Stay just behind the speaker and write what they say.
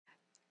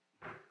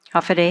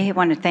Hafade. I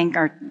want to thank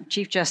our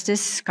Chief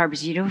Justice,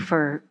 Carbazito,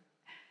 for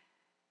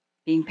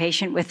being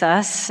patient with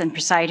us and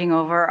presiding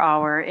over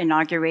our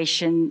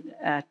inauguration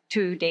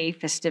two-day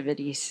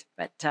festivities.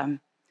 But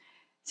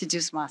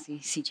Sidus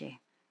Masi, CJ.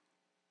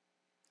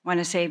 I want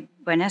to say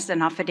buenas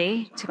and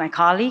hafade to my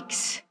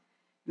colleagues,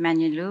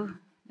 Manyalu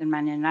and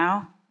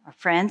Manyanao, our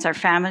friends, our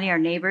family, our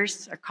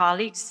neighbors, our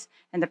colleagues,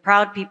 and the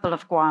proud people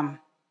of Guam.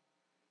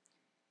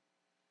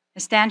 I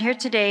stand here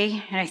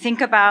today and I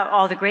think about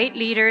all the great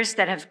leaders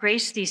that have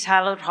graced these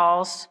hallowed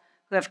halls,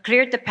 who have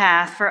cleared the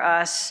path for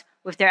us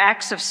with their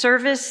acts of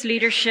service,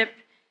 leadership,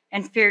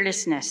 and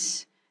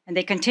fearlessness, and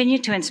they continue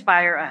to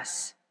inspire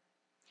us.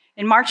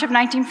 In March of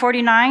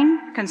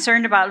 1949,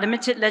 concerned about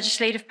limited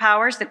legislative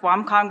powers, the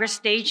Guam Congress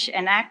staged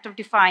an act of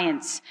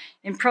defiance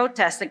in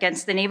protest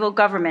against the naval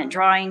government,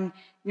 drawing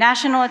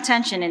national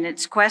attention in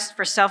its quest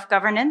for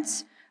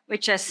self-governance,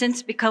 which has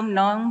since become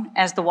known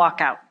as the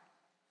walkout.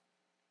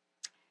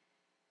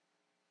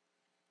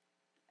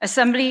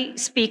 Assembly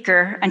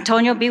Speaker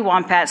Antonio B.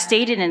 Wampat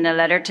stated in a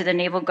letter to the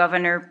Naval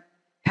Governor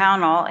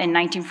Pownall in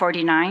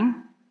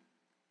 1949,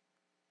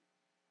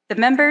 "The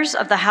members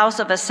of the House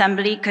of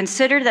Assembly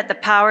consider that the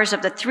powers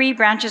of the three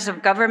branches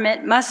of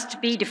government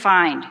must be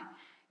defined.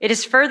 It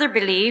is further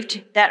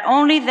believed that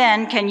only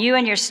then can you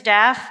and your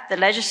staff, the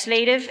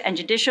legislative and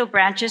judicial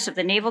branches of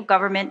the naval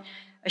government,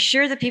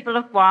 assure the people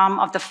of Guam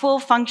of the full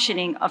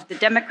functioning of the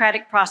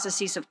democratic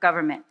processes of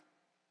government.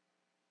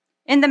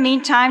 In the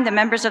meantime, the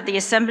members of the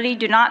Assembly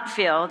do not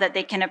feel that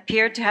they can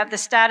appear to have the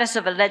status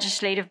of a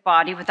legislative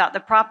body without the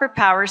proper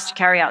powers to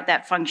carry out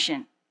that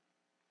function."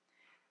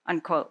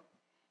 Unquote.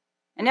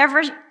 And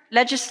every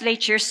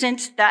legislature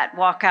since that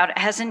walkout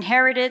has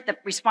inherited the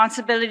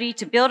responsibility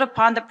to build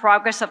upon the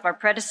progress of our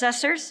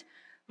predecessors,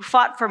 who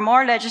fought for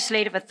more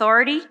legislative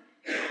authority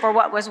for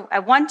what was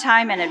at one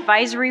time an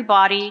advisory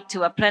body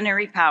to a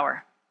plenary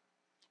power.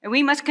 And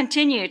we must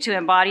continue to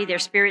embody their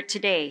spirit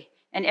today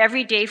and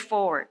every day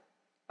forward,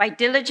 by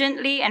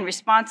diligently and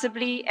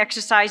responsibly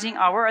exercising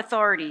our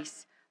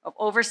authorities of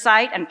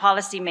oversight and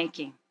policy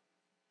making.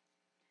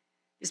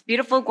 This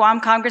beautiful Guam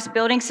Congress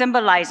building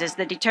symbolizes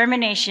the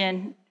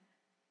determination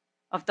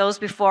of those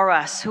before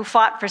us who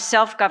fought for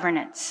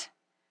self-governance,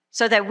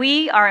 so that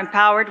we are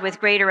empowered with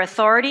greater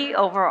authority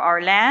over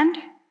our land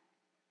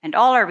and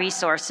all our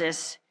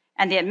resources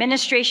and the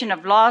administration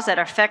of laws that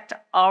affect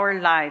our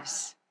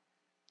lives.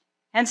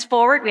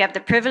 Henceforward, we have the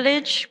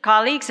privilege,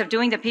 colleagues, of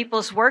doing the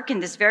people's work in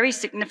this very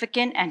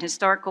significant and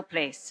historical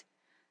place.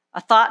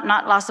 A thought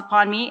not lost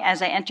upon me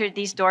as I entered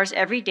these doors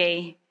every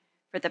day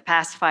for the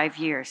past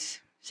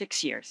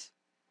 6 years.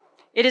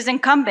 It is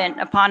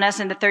incumbent upon us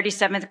in the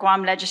 37th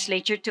Guam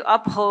Legislature to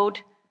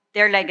uphold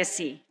their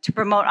legacy, to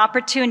promote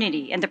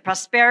opportunity and the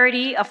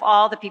prosperity of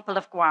all the people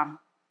of Guam.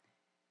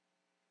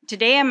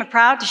 Today, I'm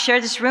proud to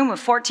share this room with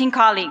 14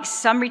 colleagues,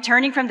 some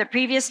returning from the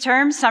previous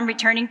term, some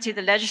returning to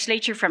the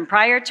legislature from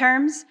prior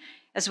terms,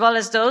 as well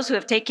as those who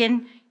have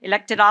taken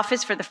elected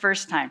office for the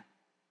first time.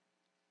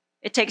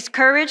 It takes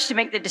courage to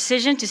make the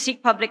decision to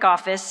seek public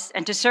office,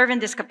 and to serve in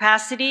this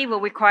capacity will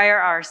require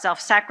our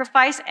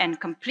self-sacrifice and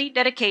complete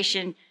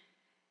dedication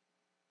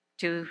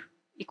to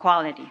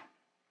equality.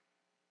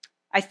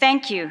 I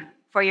thank you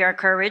for your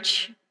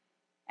courage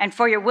and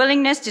for your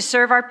willingness to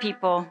serve our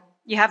people.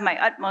 You have my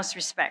utmost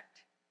respect.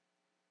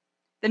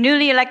 The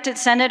newly elected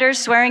senators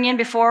swearing in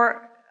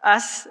before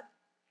us,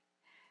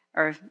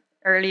 or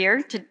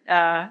earlier,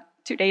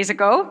 2 days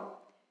ago,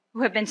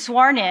 who have been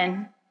sworn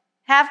in,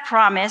 have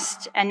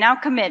promised and now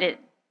committed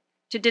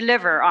to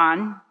deliver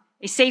on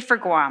a safer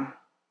Guam,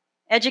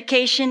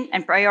 education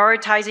and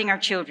prioritizing our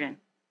children,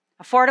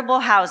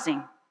 affordable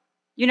housing,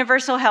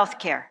 universal health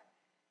care,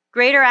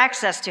 greater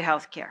access to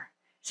health care,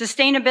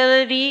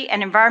 sustainability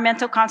and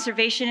environmental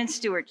conservation and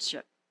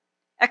stewardship,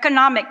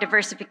 economic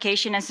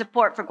diversification and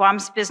support for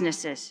Guam's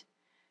businesses,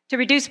 to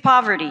reduce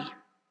poverty,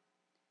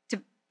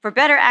 for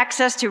better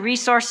access to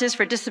resources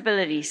for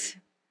disabilities,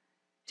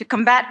 to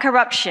combat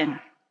corruption,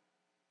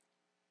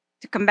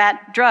 to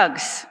combat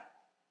drugs,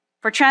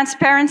 for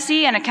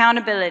transparency and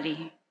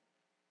accountability,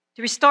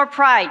 to restore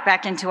pride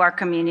back into our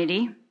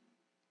community,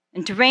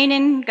 and to rein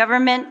in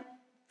government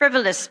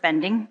frivolous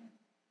spending,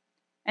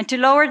 and to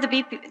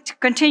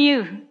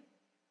continue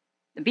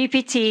the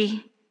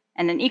BPT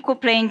and an equal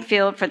playing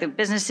field for the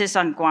businesses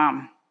on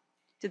Guam,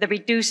 to the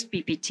reduced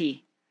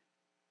BPT,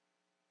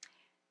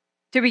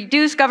 to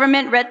reduce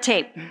government red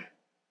tape,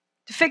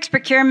 to fix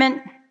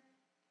procurement,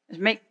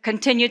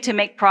 continue to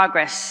make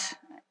progress,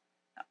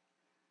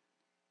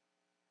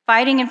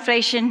 fighting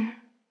inflation,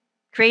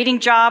 creating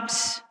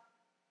jobs,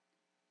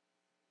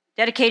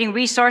 dedicating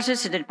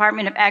resources to the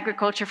Department of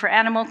Agriculture for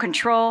animal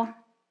control,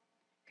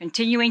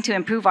 continuing to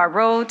improve our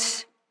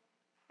roads,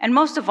 and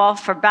most of all,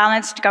 for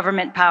balanced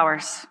government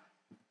powers.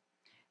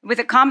 With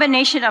a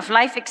combination of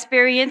life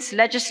experience,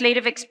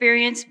 legislative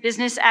experience,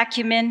 business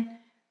acumen,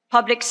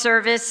 public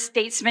service,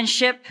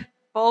 statesmanship,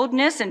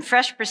 boldness, and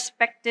fresh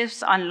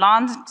perspectives on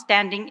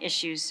long-standing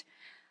issues,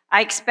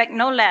 I expect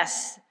no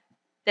less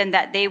than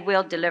that they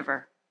will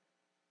deliver.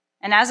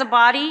 And as a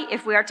body,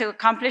 if we are to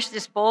accomplish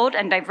this bold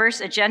and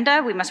diverse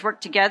agenda, we must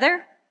work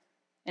together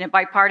in a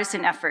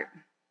bipartisan effort.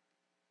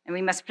 And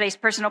we must place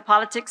personal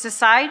politics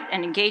aside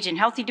and engage in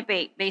healthy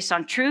debate based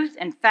on truth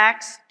and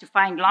facts to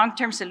find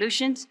long-term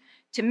solutions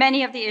to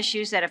many of the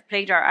issues that have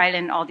plagued our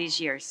island all these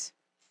years.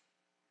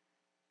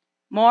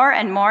 More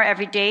and more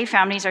every day,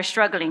 families are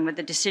struggling with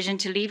the decision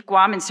to leave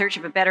Guam in search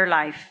of a better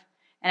life.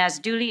 And as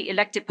duly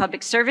elected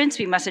public servants,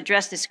 we must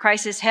address this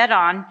crisis head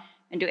on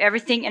and do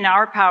everything in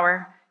our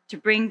power to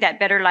bring that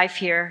better life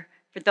here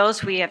for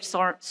those we have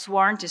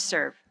sworn to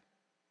serve.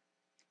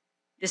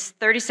 This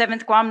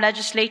 37th Guam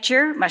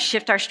Legislature must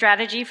shift our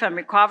strategy from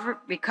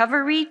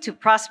recovery to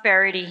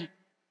prosperity.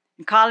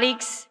 And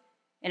colleagues,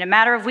 in a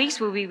matter of weeks,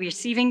 we'll be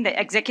receiving the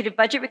executive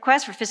budget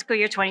request for fiscal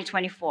year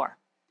 2024.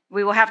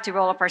 We will have to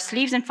roll up our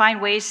sleeves and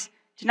find ways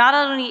to not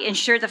only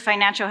ensure the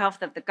financial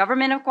health of the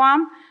government of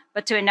Guam,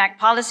 but to enact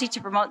policy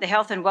to promote the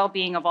health and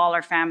well-being of all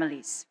our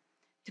families,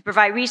 to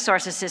provide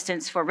resource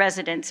assistance for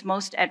residents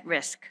most at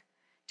risk,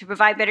 to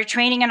provide better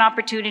training and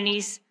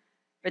opportunities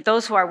for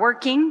those who are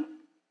working,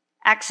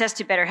 access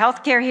to better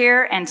health care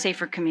here, and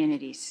safer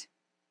communities.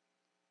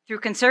 Through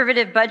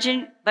conservative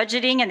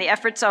budgeting and the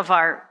efforts of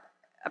our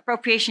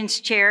Appropriations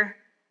Chair,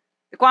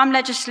 the Guam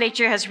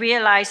Legislature has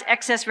realized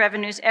excess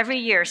revenues every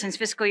year since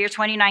fiscal year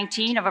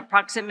 2019 of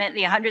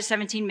approximately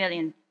 $117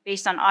 million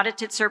based on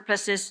audited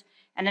surpluses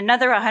and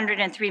another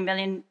 $103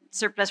 million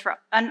surplus for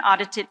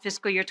unaudited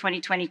fiscal year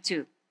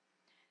 2022.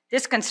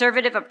 This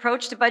conservative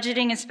approach to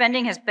budgeting and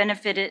spending has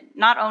benefited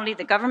not only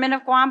the government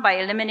of Guam by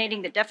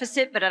eliminating the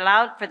deficit, but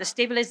allowed for the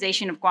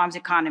stabilization of Guam's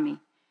economy.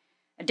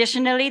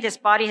 Additionally, this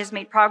body has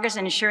made progress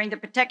in ensuring the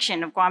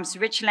protection of Guam's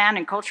rich land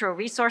and cultural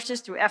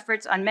resources through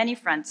efforts on many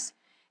fronts,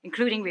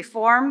 including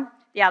reform,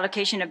 the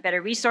allocation of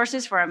better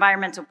resources for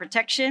environmental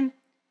protection,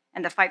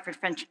 and the fight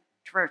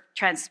for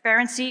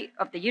transparency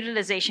of the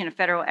utilization of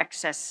federal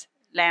excess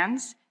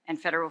lands and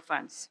federal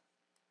funds.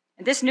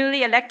 And this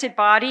newly elected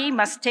body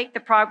must take the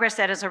progress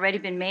that has already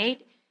been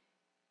made,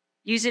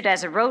 use it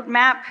as a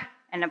roadmap,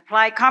 and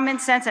apply common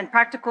sense and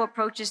practical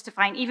approaches to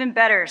find even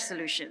better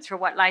solutions for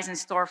what lies in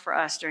store for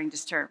us during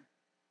this term.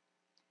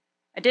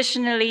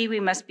 Additionally, we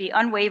must be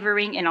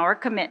unwavering in our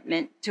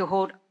commitment to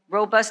hold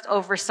robust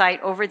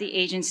oversight over the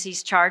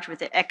agencies charged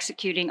with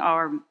executing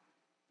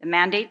the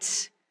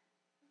mandates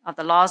of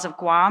the laws of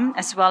Guam,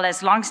 as well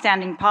as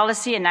longstanding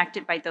policy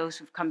enacted by those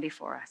who've come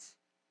before us.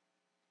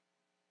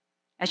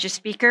 As your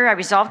speaker, I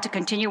resolve to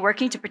continue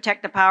working to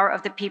protect the power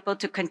of the people,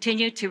 to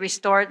continue to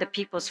restore the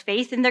people's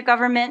faith in their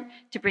government,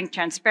 to bring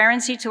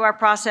transparency to our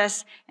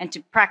process, and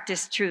to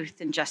practice truth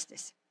and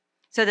justice,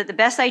 so that the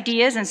best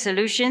ideas and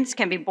solutions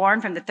can be born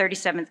from the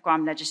 37th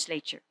Guam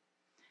Legislature.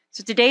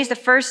 So today is the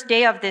first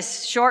day of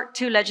this short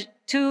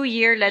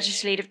two-year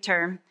legislative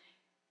term,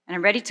 and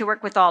I'm ready to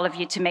work with all of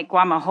you to make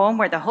Guam a home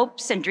where the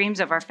hopes and dreams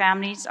of our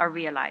families are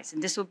realized.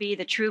 And this will be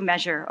the true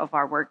measure of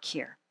our work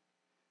here.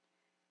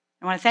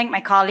 I want to thank my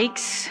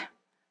colleagues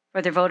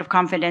for their vote of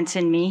confidence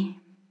in me.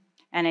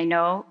 And I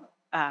know,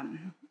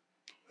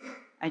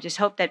 I just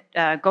hope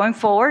that going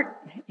forward,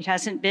 it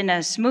hasn't been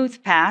a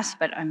smooth path,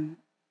 but I'm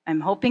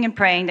hoping and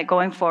praying that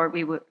going forward,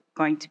 we were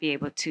going to be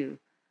able to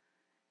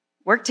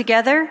work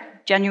together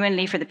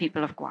genuinely for the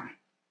people of Guam.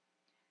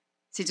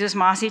 Si Diyos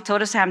masi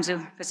todos hamzu,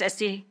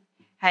 pasesti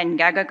hain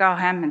gagagaw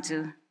ham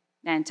hamzu,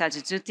 nan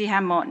tajuti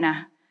ham mo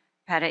na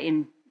para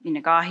in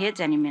minagahit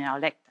and in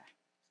minalekta.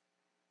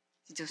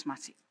 Si Diyos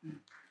masi.